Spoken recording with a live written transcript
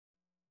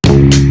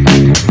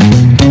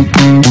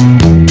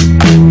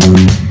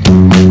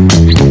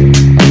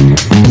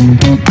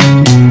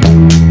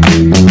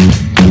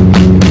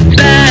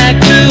Back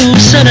to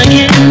sun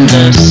again,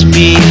 must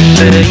be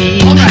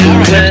fade. All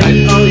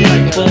right. Oh,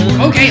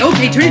 yeah. Okay,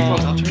 turn your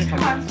phones off.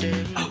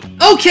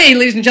 Okay,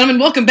 ladies and gentlemen,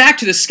 welcome back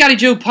to the Scotty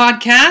Jo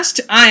podcast.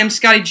 I am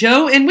Scotty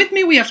Jo, and with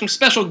me we have some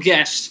special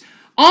guests.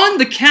 On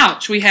the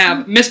couch, we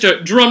have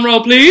Mr.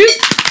 Drumroll, please.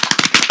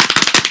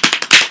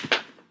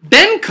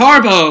 Ben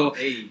Carbo.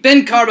 Hey.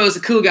 Ben Carbo is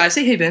a cool guy.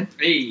 Say hey, Ben.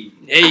 Hey.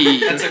 Hey.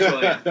 That's a cool.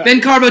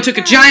 Ben Carbo took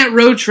a giant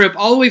road trip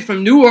all the way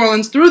from New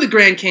Orleans through the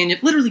Grand Canyon,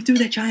 literally through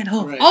that giant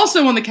hole. Right.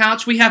 Also on the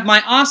couch, we have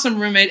my awesome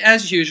roommate,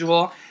 as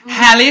usual,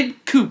 Hallie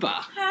Cooper.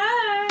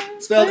 Hi.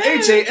 Spelled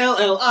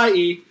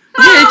Hallie.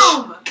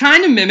 Which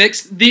kind of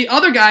mimics the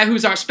other guy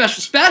who's our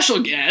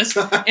special guest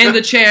in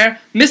the chair,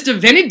 Mr.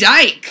 Vinny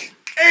Dyke.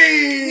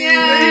 Hey!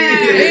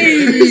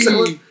 Hey!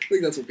 So, I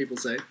think that's what people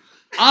say.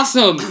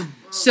 Awesome.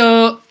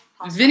 So,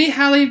 Vinny,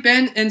 Hallie,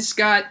 Ben, and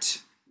Scott,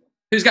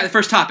 who's got the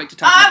first topic to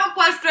talk I about? have a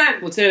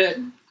question. Let's hit it.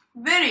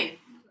 Vinny,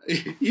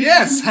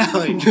 Yes,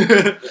 Hallie.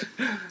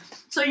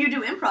 so you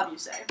do improv, you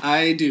say?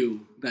 I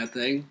do that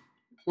thing.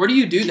 Where do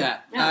you do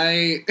that?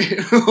 I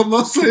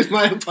mostly in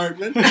my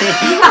apartment.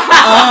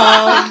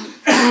 I'm So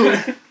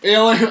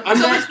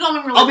there, it's going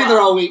really I'll be there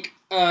well. all week.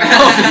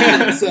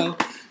 So,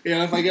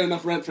 if I get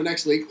enough rent for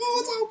next week,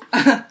 what's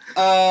up?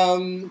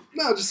 No,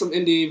 just some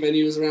indie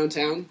venues around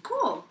town.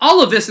 Cool.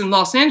 All of this in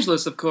Los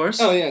Angeles, of course.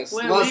 Oh yes,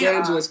 Where Los we are.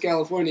 Angeles,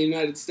 California,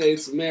 United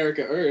States,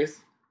 America, Earth.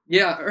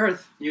 Yeah,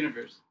 Earth,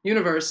 Universe.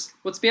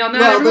 What's beyond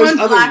that, Well, there's everyone?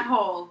 other- Black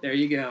hole. There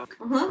you go.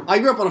 Uh-huh. I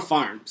grew up on a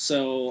farm,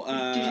 so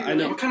I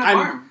know. What kind of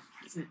farm?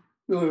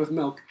 Familiar with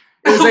milk.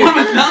 It was a,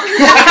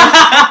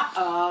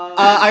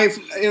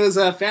 it was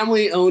a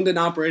family-owned and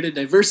operated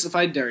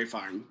diversified dairy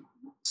farm.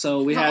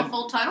 So we Is that had, a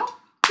full title?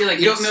 Yeah, like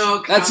Yes, goat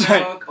milk, that's cow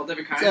right. milk, all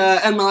different kinds.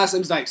 and my last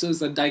name's Dyke, so it was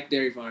the Dyke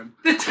Dairy Farm.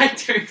 The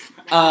tight dairy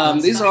farm.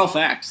 These are all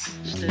facts.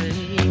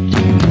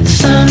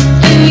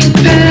 Something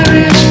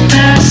perished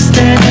past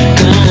and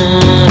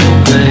gone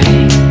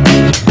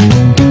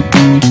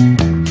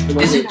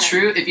away. Is it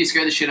true if you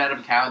scare the shit out of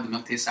a cow, the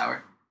milk tastes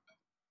sour?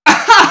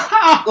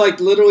 Like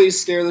literally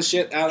scare the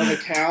shit out of a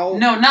cow?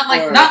 No, not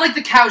like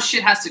the cow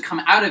shit has to come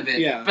out of it.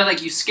 Yeah. But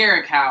like you scare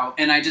a cow,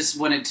 and I just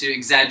wanted to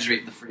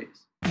exaggerate the phrase.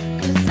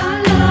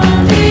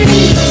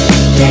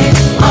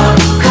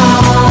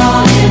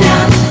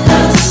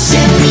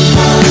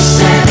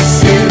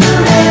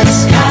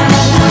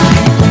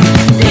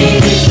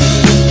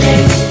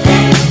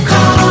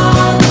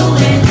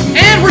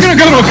 And we're going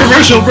to go to a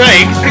commercial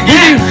break.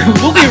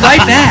 We'll be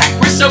right back.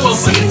 We're so well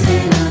placed.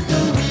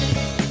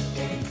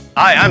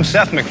 Hi, I'm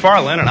Seth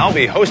MacFarlane, and I'll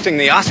be hosting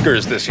the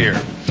Oscars this year.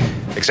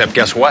 Except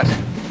guess what?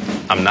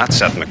 I'm not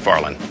Seth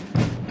MacFarlane.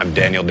 I'm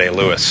Daniel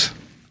Day-Lewis.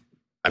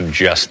 I'm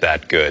just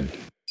that good.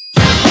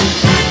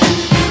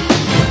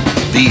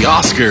 The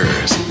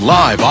Oscars,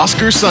 live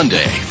Oscar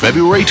Sunday,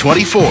 February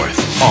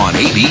 24th on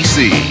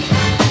ABC.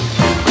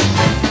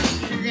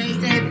 They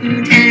say,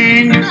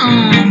 Poontang,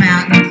 come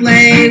out and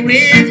play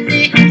with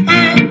me. Oh,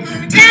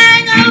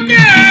 Poontang, oh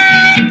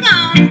girl,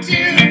 come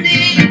to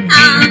me.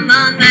 I'm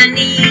on my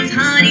knees,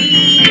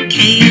 honey,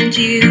 can't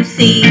you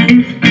see?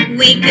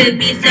 We could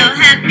be so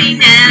happy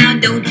now,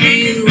 don't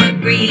you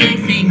agree?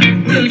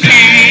 Singing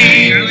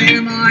Poontang, early in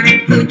the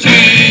morning,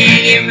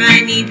 Poontang,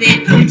 everybody needs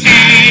it,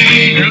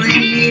 Poontang, early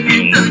in the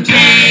evening,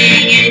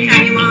 Poontang,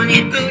 anytime you want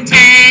it,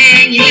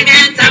 Poontang,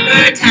 even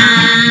supper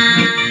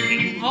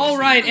time. All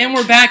right, and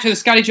we're back to the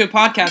Scotty Jo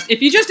podcast.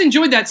 If you just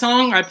enjoyed that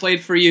song I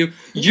played for you,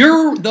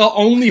 you're the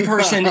only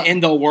person in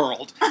the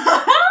world.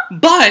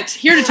 But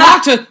here to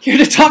talk to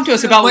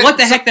us about Wait, what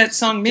the so- heck that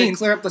song Can means.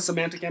 clear up the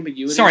semantic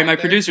ambiguity. Sorry, right my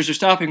there? producers are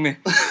stopping me.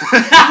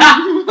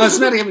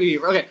 Semantic ambiguity.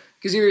 Okay,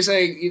 because you were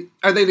saying,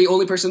 are they the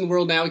only person in the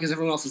world now because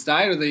everyone else has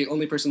died, or are they the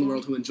only person in the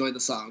world who enjoyed the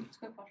song?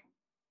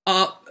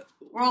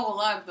 We're all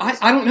alive. Though,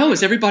 I don't know.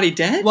 Is everybody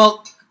dead?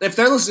 Well, if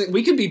they're listening,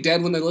 we could be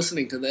dead when they're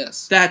listening to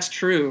this. That's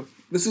true.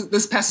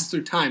 This passes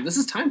through time. This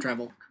is time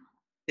travel.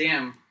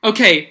 Damn.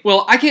 Okay,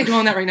 well, I can't go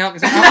on that right now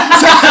because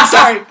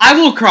Sorry. I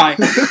will cry.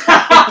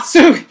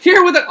 So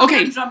here with the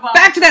okay, Jump off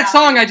back to the that top.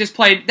 song I just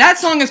played. That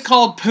song is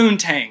called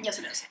Poontang. Yes,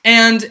 it is.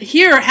 And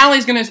here,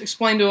 Hallie's going to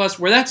explain to us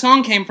where that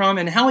song came from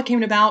and how it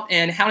came about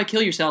and how to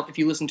kill yourself if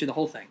you listen to the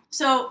whole thing.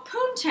 So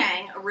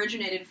Poontang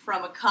originated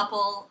from a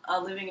couple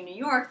living in New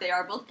York. They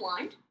are both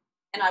blind,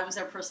 and I was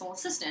their personal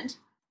assistant.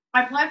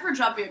 I applied for a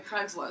job via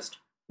Craigslist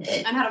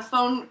and had a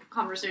phone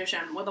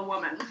conversation with a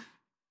woman.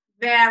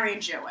 Very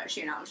Jewish,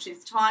 you know.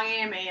 She's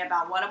talking to me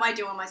about what do I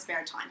do in my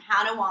spare time?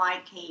 How do I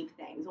keep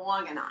things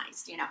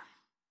organized, you know?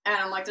 And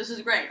I'm like, this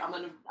is great. I'm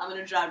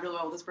gonna jive really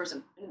well with this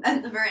person. And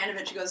at the very end of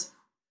it, she goes,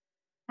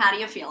 how do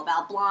you feel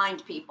about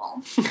blind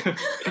people? And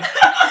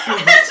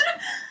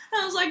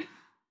I was like,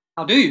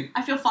 How do you?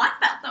 I feel fine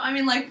about them. I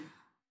mean, like,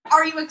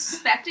 are you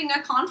expecting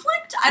a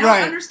conflict? I don't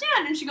Right.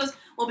 understand. And she goes,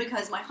 well,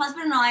 because my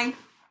husband and I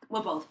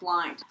were both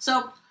blind.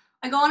 So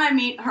I go and I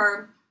meet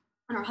her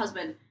and her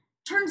husband.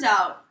 Turns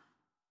out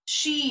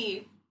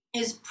she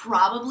is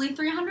probably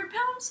 300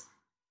 pounds.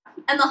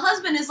 And the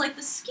husband is like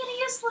the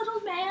skinniest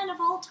little man of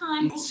all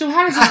time. So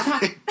how does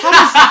it?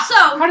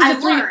 I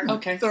learned.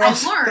 Okay. I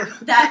learned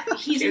that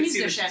he's a Can't see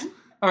musician.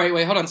 All right,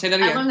 wait, hold on. Say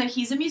that I again. learned that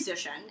he's a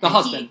musician. The and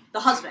husband. The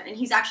husband, and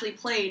he's actually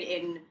played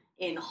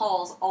in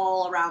halls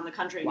all around the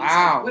country. And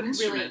Wow. What He's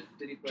like, instrument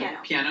did he play? Piano.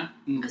 Piano?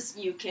 Because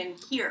you can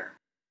hear.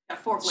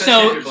 Four voices.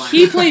 So You're blind.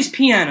 he plays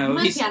piano. He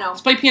plays He's piano.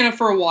 played piano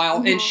for a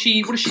while, Mhm. and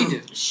she. What does she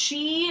do?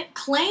 She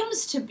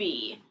claims to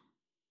be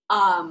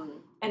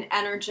an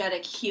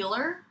energetic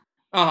healer,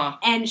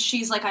 and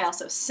she's like, I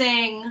also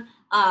sing.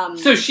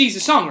 So she's a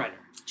songwriter.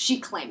 She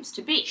claims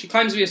to be. She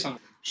claims to be a songwriter.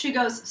 She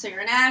goes, so you're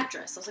an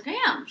actress. I was like, I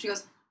am. She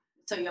goes,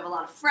 so you have a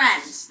lot of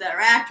friends that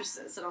are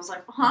actresses. And I was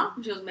like, huh?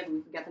 And she goes, maybe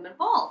we can get them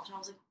involved. And I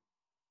was like,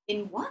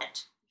 in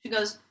what? She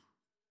goes,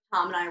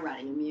 Tom and I are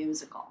writing a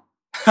musical.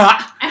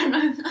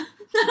 And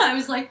I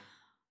was like,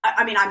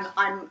 I mean,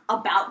 I'm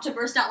about to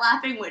burst out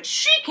laughing, which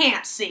she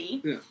can't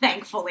see,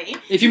 thankfully.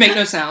 If you make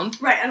no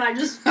sound. Right, and I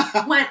just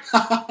went,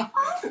 oh.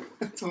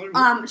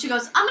 She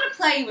goes, I'm going to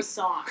play you a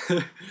song.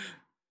 The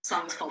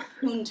song is called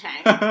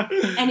Poontang,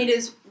 and it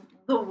is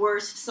the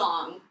worst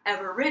song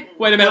ever written.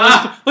 Wait a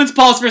minute, let's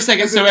pause for a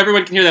second so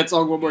everyone can hear that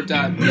song one more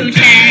time.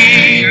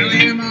 Poontang,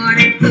 early in the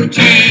morning,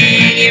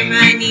 poontang,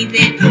 everybody needs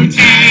it,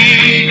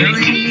 poontang,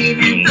 early in the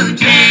evening,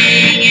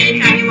 poontang,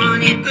 anytime you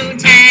want it,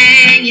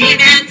 poontang,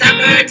 even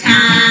supper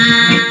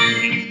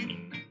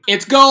time.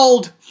 It's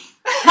gold!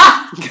 Really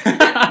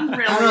I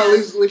don't know,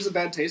 is. it leaves a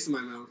bad taste in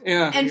my mouth.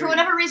 Yeah. And for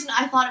whatever reason,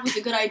 I thought it was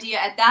a good idea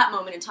at that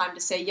moment in time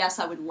to say, yes,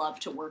 I would love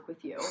to work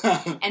with you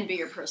and be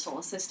your personal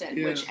assistant,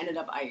 Yeah. which ended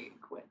up I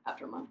quit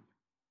after a month.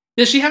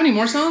 Does she have any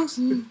more songs?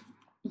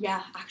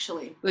 Yeah,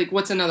 actually. Like,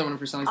 what's another one of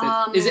her songs?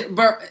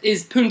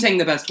 Is Poontang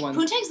the best one?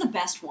 Poontang's the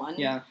best one.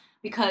 Yeah.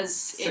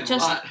 Because It's it a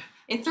just, lot.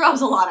 it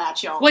throws a lot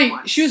at you all at Wait,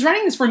 once. she was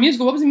writing this for a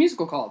musical. What was the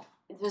musical called?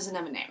 It doesn't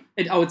have a name.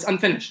 It's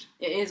unfinished.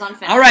 It is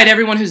unfinished. All right,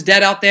 everyone who's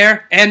dead out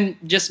there, and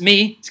just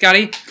me,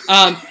 Scotty,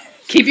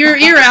 keep your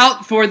ear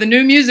out for the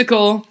new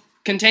musical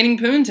containing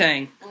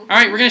Poontang. All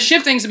right, we're going to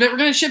shift things a bit. We're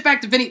going to shift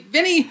back to Vinny.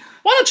 Vinny,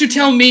 why don't you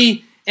tell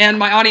me and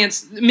my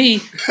audience, me,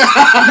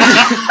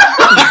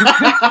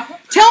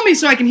 tell me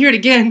so I can hear it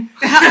again,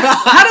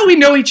 how do we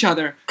know each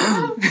other?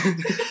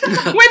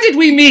 When did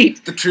we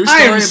meet? The true I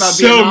story am about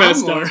so Vietnam,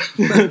 messed or- up.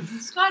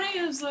 Scotty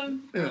is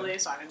really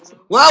exciting.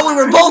 Well, we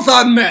were both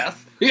on meth.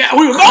 Yeah,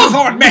 we were both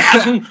on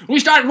meth, and we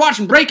started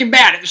watching Breaking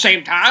Bad at the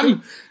same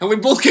time. And we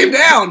both came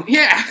down.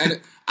 Yeah. And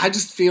I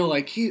just feel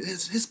like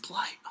his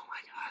plight. Oh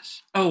my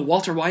gosh. Oh,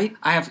 Walter White?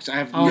 I have.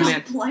 Oh, no-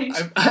 man.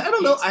 I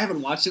don't know. I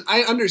haven't watched it.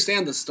 I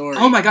understand the story.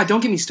 Oh my god,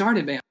 don't get me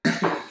started, man.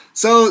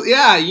 So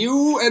yeah,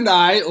 you and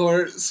I,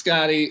 or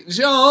Scotty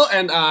Jo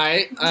and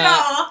I,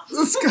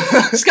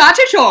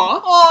 Scotty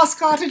Jo. Oh,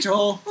 Scotty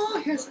Jo.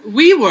 Oh, yes.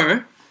 We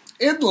were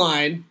In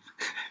line.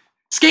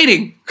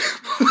 skating.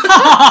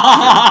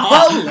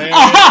 Hilarious.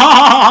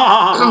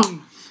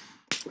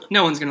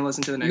 No one's gonna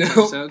listen to the next Nope.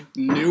 episode.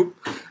 Nope.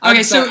 Okay,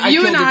 I'm so sorry,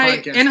 you killed and your I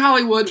podcast. in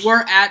Hollywood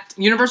were at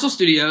Universal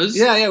Studios.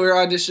 Yeah, we were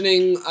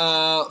auditioning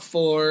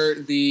for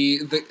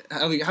the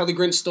how the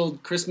Grinch Stole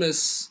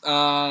Christmas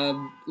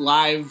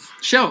live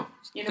Show.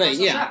 thing.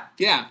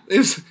 Yeah. It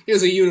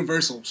was a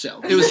Universal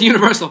show. It was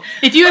Universal.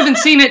 If you haven't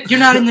seen it, you're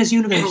not in this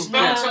universe.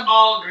 Not to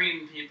all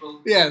green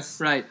people.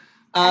 Yes. Right.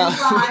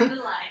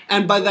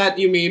 And by that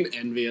you mean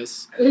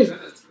envious.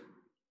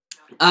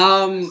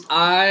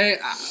 I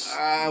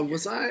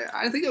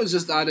think I was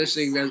just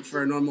auditioning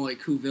for a normal like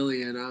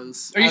Whovillian. I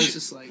was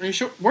just like, Are you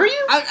sure? Were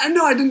you? I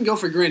know I didn't go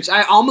for Grinch.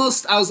 I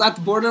was at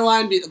the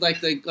borderline.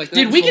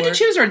 Did we get to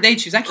choose or did they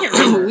choose? I can't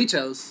remember. We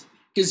chose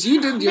because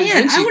you did your Man,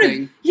 I Grinchy would have.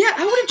 thing. Yeah,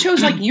 I would have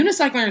chose like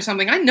unicycling or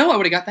something. I know I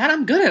would have got that.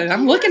 I'm good at it.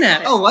 I'm looking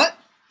at it. Oh, what?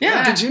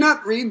 Yeah. Did you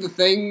not read the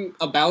thing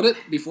about it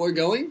before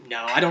going?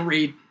 No, I don't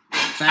read.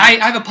 I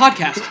have a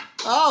podcast.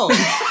 Oh.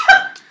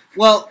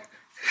 Well.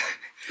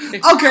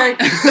 Okay.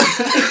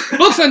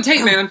 Books on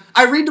tape, man.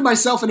 I read to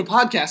myself in a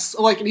podcast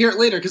so I can hear it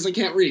later because I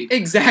can't read.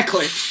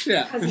 Exactly.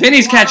 Yeah.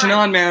 Vinny's catching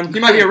on, man. He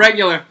might be a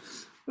regular.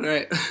 All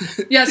right.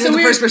 Yeah, so You're the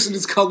we first were- person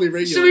who's called me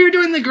regular. So we were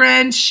doing the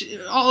Grinch,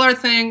 all our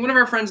thing. One of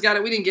our friends got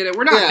it. We didn't get it.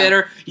 We're not Yeah.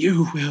 bitter.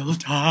 You will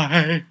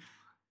die.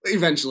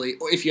 Eventually,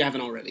 if you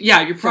haven't already.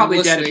 Yeah, you're probably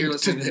From dead if you're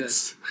listening to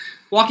this.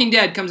 Walking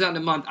Dead comes out in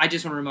a month. I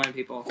just want to remind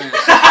people.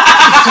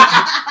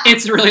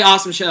 It's a really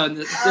awesome show.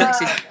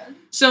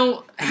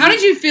 So, how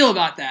did you feel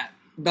about that?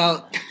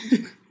 About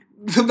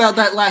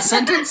that last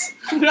sentence?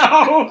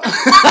 No.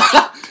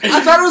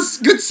 I thought it was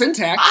good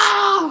syntax.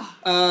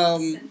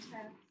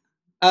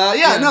 Yeah.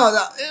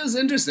 It was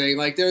interesting.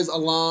 Like, there was a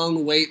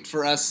long wait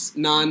for us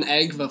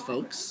non-AGVA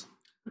folks.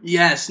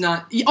 Yes,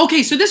 not...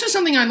 Okay, so this was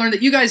something I learned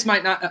that you guys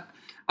might not...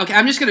 okay,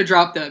 I'm just going to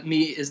drop the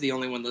me is the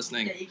only one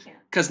listening. Yeah, you can.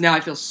 Because now I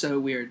feel so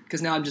weird.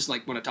 Because now I'm just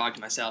like, want to talk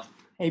to myself.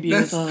 Hey,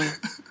 beautiful.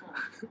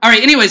 All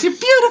right, anyways. You're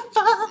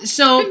beautiful.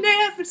 So... In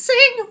every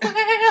single way.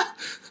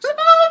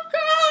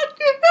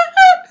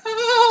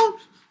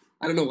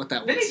 I don't know what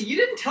that was. Vinny, you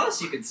didn't tell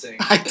us you could sing.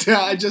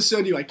 I just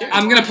showed you I can't.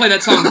 I'm going to play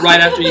that song right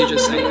after you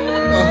just sang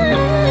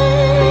it.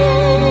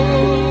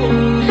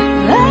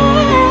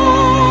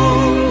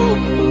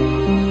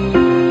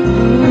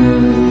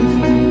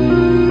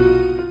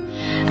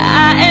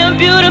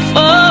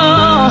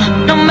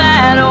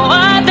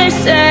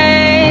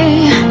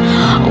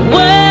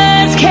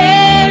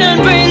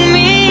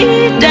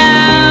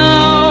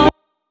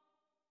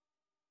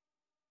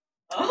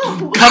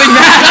 Cutting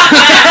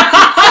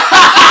that.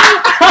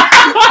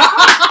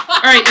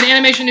 All right, in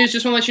animation news,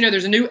 just want to let you know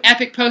there's a new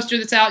Epic poster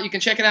that's out. You can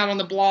check it out on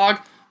the blog.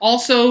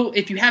 Also,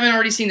 if you haven't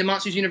already seen the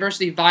Monsters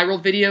University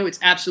viral video, it's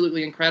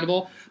absolutely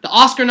incredible. The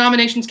Oscar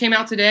nominations came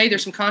out today.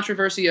 There's some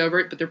controversy over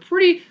it, but they're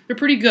pretty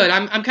good.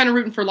 I'm kind of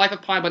rooting for Life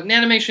of Pi, but in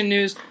animation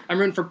news, I'm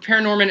rooting for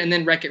Paranorman and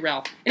then Wreck-It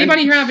Ralph.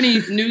 Anybody here have any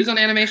news on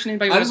animation?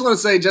 Anybody? I just want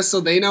to say, just so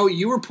they know,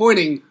 you were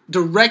pointing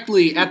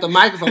directly at the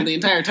microphone the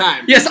entire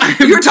time. Yes,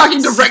 you were talking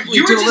directly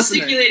You to were the listener.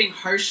 gesticulating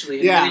harshly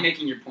and Yeah. really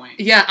making your point.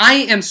 Yeah, I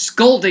am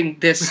scolding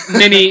this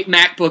mini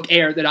MacBook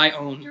Air that I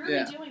own. You're really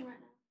Yeah. doing right now.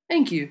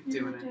 Thank you.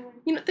 You're Doing really it. doing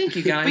Thank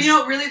you guys.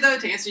 But really though,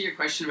 to answer your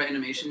question about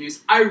animation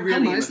news, I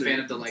really am a fan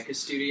of the Leica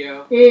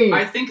studio.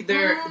 I think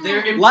they're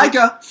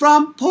Leica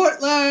from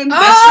Portland,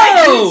 That's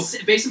right. Oh! And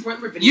it's based in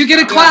Portland. where Vinny's You get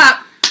a from.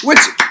 clap. which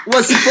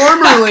was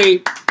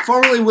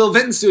formerly Will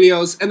Vinton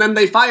Studios, and then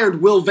they fired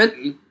Will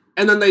Vinton,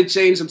 and then they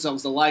changed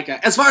themselves to Leica.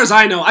 As far as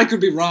I know, I could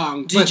be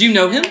wrong. Did but you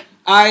know him?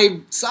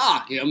 I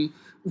saw him.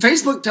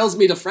 Facebook tells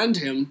me to friend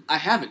him. I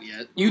haven't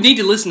yet. You need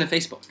to listen to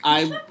Facebook.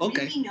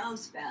 Okay. He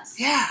knows best.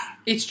 Yeah,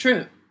 It's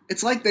true.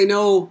 it's like they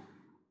know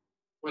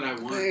What I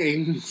want.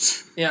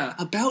 things Yeah.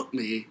 about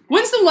me.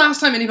 When's the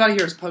last time anybody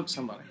here has poked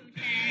somebody?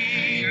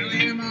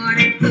 Early in the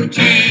morning,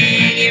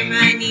 poochang.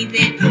 Everybody needs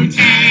it,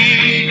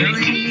 poochang.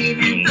 Early in the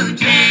evening,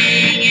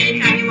 poochang.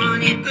 Anytime you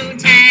want it,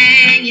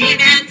 poochang.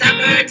 Even at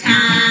supper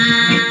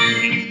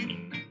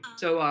time.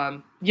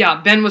 So,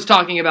 yeah, Ben was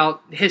talking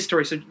about his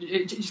story, so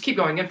just keep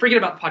going and forget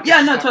about the podcast.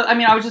 Yeah, no, I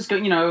mean, I was just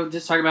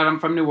just talking about I'm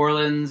from New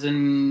Orleans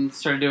and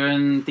started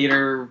doing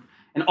theater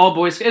in all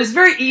boys school. It was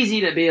very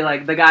easy to be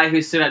like the guy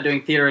who stood out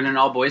doing theater in an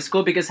all boys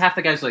school because half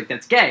the guys were like,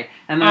 that's gay.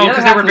 And then the other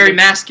because half they were was very like,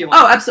 masculine.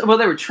 Oh, absolutely. Well,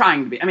 they were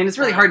trying to be. I mean, it's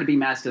really hard to be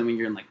masculine when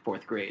you're in like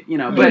 4th grade,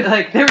 but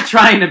like they were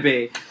trying to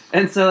be.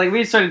 And so like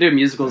we started doing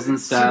musicals and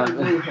stuff.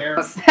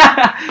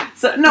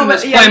 So no,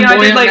 but yeah,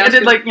 I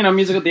did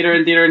musical theater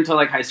and theater until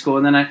like high school,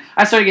 and then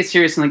I started to get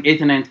serious in like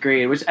 8th and 9th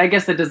grade, which I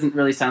guess that doesn't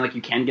really sound like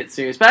you can get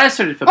serious, but I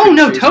started to feel pretty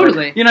serious about it.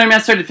 Totally. You know what I mean?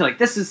 I started to feel like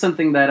this is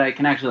something that I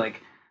can actually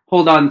like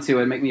hold on to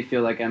and make me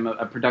feel like I'm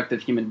a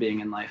productive human being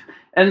in life.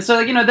 And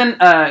so, then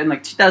in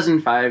like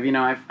 2005,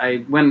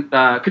 I went,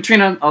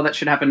 Katrina, all that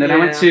shit happened, and I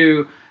went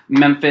to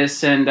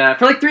Memphis and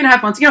for like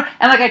 3.5 months, and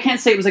like I can't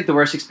say it was like the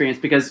worst experience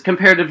because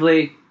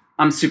comparatively,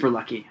 I'm super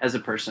lucky as a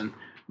person.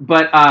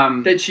 But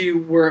that you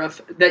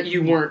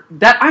weren't,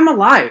 that I'm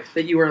alive.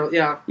 that you were,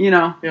 yeah,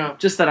 yeah,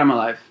 Just that I'm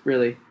alive,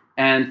 really,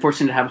 and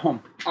fortunate to have a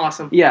home.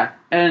 awesome. Yeah,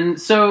 and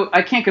so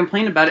I can't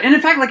complain about it. And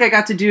in fact, like I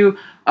got to do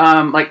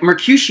like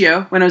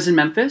Mercutio when I was in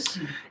Memphis,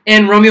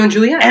 And Romeo and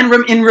Juliet. and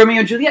in Romeo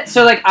and Juliet.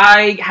 So like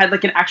I had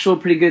like an actual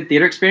pretty good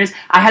theater experience.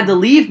 I had to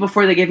leave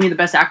before they gave me the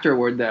Best Actor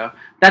award, though.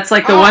 That's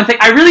like the one thing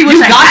I really wish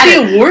you I got had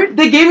the it. award?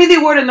 They gave me the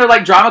award in their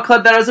like drama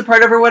club that I was a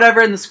part of or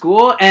whatever in the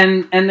school,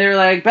 and they're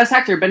like Best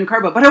Actor Ben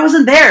Carbo, but I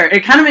wasn't there.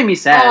 It kind of made me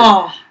sad.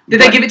 Oh, did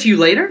they But- give it to you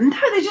later? No,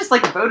 they just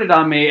like voted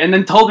on me and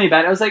then told me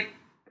about it.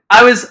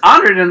 I was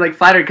honored and like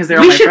flattered because they're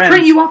all We my should friends.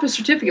 print you off a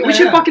certificate. We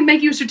should Yeah. fucking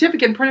make you a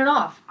certificate and print it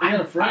off.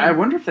 I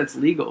wonder if that's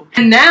legal.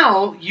 And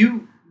now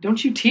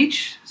don't you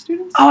teach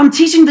students? Oh, I'm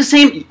teaching the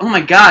same. Oh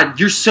my god,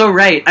 you're so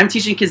right. I'm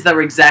teaching kids that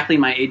were exactly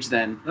my age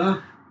then.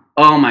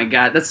 Oh my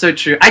god, that's so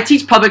true. I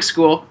teach public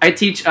school. I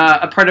teach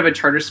a part of a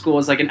charter school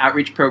as like an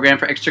outreach program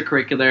for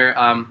extracurricular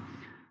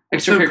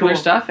so cool.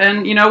 stuff.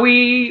 And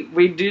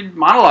we did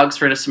monologues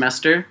for the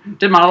semester.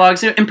 Did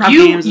monologues, improv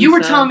You games. and were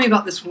stuff. telling me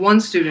about this one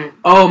student,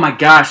 Oh my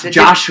gosh, That did-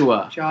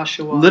 Joshua.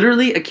 Joshua.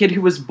 Literally a kid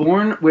who was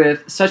born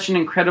with such an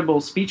incredible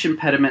speech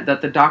impediment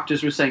that the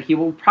doctors were saying he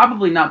will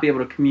probably not be able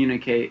to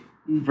communicate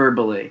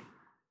verbally.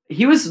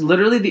 He was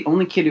literally the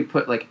only kid who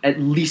put like at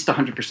least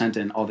 100%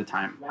 in all the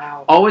time.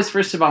 Wow. Always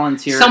first to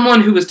volunteer.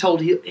 Someone who was told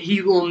he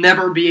will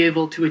never be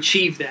able to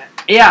achieve that.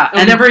 Yeah,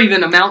 He'll never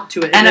even amount to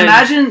it. And then-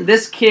 imagine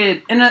this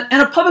kid in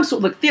a public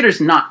school. Look,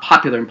 theater's not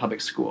popular in public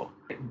school,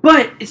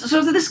 but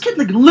so this kid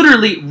like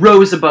literally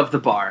rose above the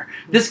bar.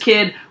 This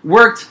kid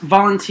worked,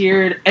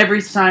 volunteered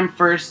every time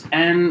first,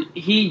 and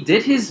he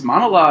did his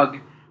monologue,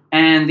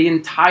 and the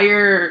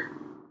entire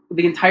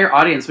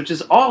audience, which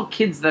is all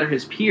kids that are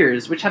his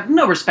peers, which have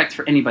no respect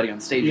for anybody on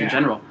stage in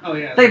general. Oh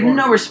yeah. They have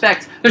no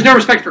respect. There's no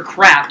respect for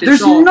craft.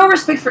 There's no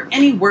respect for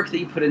any work that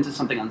you put into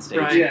something on stage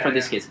Right. for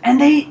these kids, and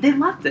they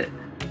loved it.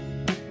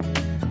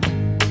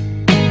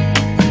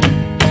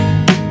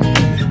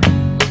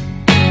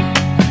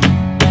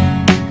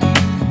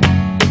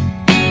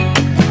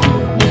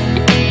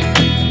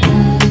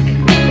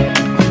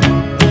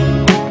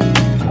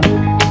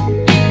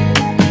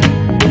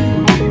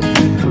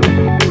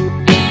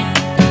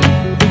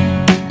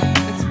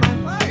 It's my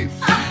life.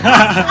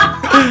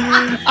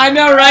 I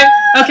know, right?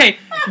 Okay,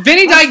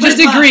 Vinny Dyke just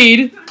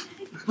agreed.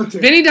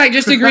 Vinny Dyke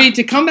just agreed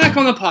to come back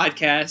on the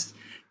podcast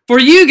for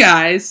you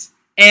guys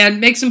and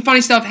make some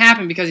funny stuff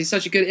happen because he's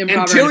such a good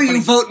improver. Until and you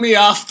funny- vote me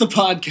off the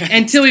podcast.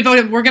 Until we vote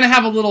him, we're gonna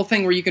have a little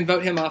thing where you can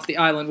vote him off the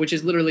island, which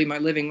is literally my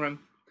living room.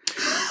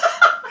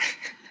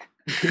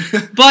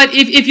 But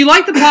if you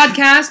like the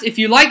podcast, if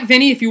you like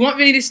Vinny, if you want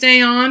Vinny to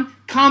stay on,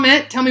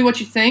 comment. Tell me what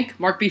you think.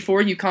 Mark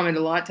B4, you comment a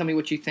lot. Tell me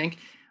what you think.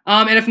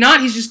 And if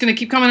not, he's just going to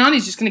keep coming on.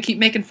 He's just going to keep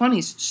making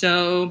funnies.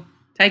 So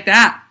take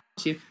that.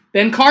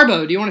 Ben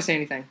Carbo, do you want to say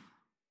anything?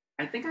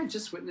 I think I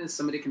just witnessed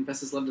somebody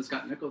confess his love to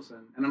Scott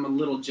Nicholson, and I'm a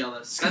little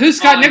jealous. Who's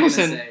Scott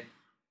Nicholson?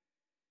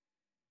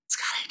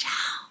 Scotty Jo.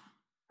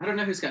 I don't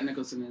know who Scott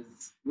Nicholson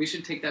is. We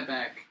should take that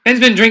back. Ben's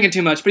been drinking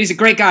too much, but he's a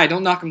great guy.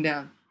 Don't knock him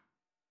down.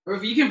 Or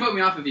if you can vote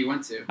me off if you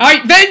want to. All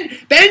right,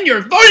 Ben,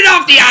 you're voted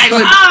off the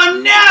island.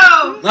 Oh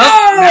no!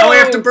 Well, now we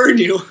have to burn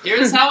you.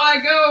 Here's how I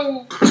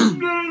go.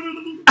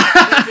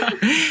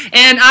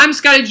 And I'm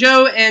Scotty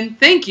Jo, and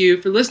thank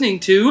you for listening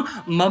to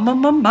my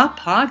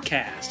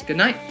podcast. Good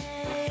night.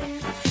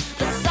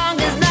 The song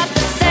is not the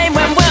same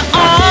when we're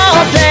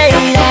all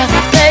played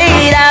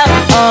out,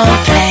 all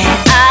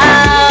played